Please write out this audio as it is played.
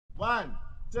1,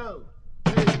 2,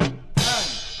 3, turn.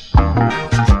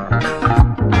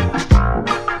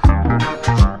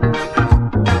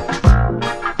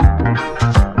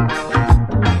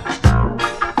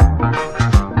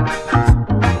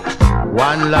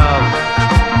 One love.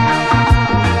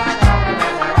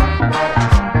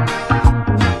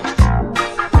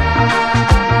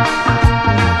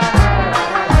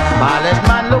 Ballad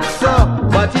man looks so,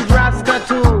 but he's Rasta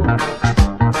too.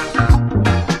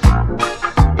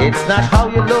 It's not how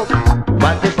you look,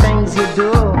 but the things you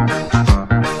do.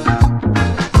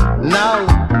 Now,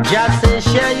 just say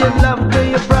share your love to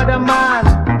your brother man.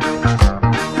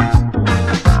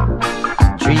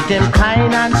 Treat him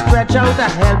kind and stretch out a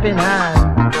helping hand.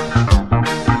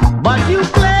 But you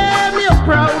claim you're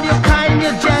proud, you're kind,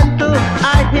 you're gentle.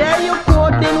 I hear you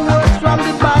quoting words from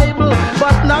the Bible,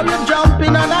 but now you're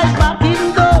jumping and I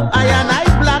backing though. I and I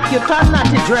black, you turn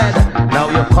natty dread. Now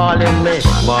you're calling me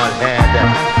bald head.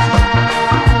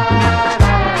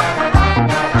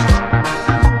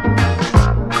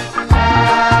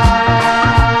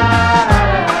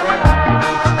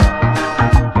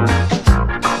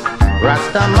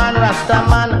 Rasta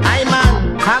man, I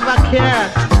man, have a care.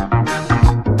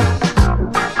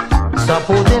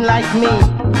 Supposing like me,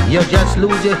 you just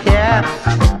lose your hair.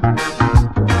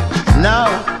 Now,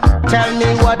 tell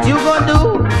me what you gonna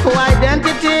do for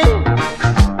identity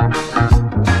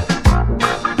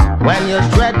when your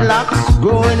dreadlocks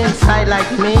growing inside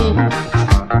like me.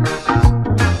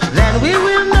 Then we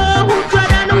will know who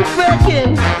dread and who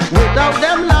faking, without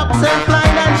them locks and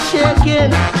flying and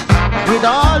shaking. With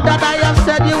all that I have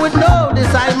said, you would know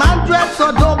this I man dread,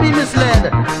 so don't be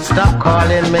misled. Stop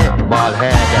calling me bald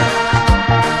head.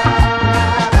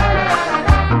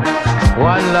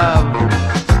 One love.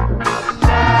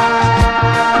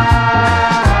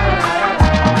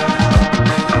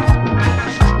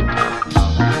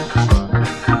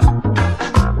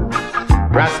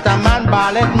 Rasta man,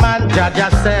 ballad man, Jaja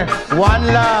say, one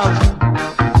love.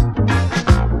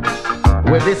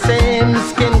 With the same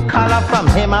skin color from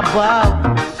him above.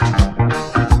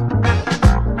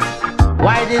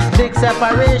 Why this big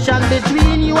separation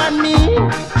between you and me?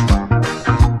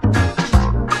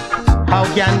 How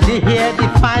can the hair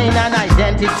define an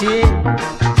identity?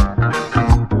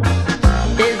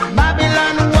 Is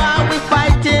Babylon war we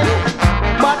fighting?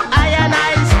 But I and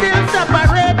I still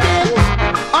separating.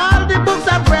 All the books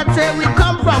I've read say we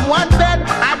come from one bed.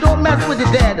 I don't mess with the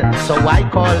dead, so why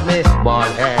call me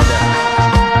bald head?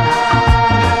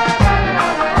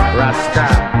 Rasta,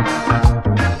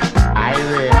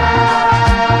 Irish.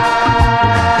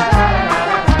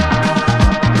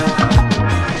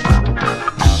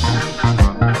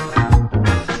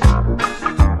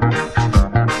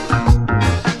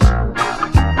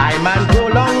 I man go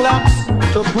long locks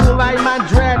to prove I man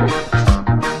dread.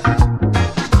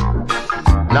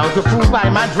 Now to prove I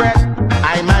man dread,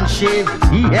 I man shave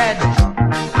he head.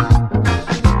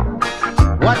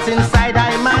 What's inside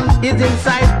I man is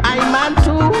inside I man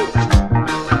too.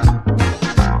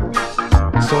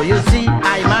 So you see,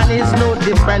 I man is no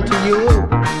different to you.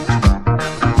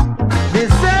 The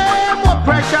same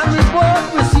oppression we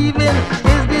both receiving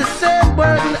is the same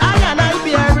burden I and I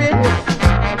bearing.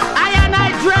 I and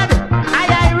I dread, I,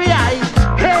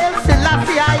 hail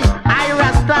Selassie, I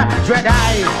Rasta, dread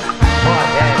I. Oh,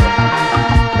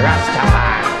 yeah. Rasta.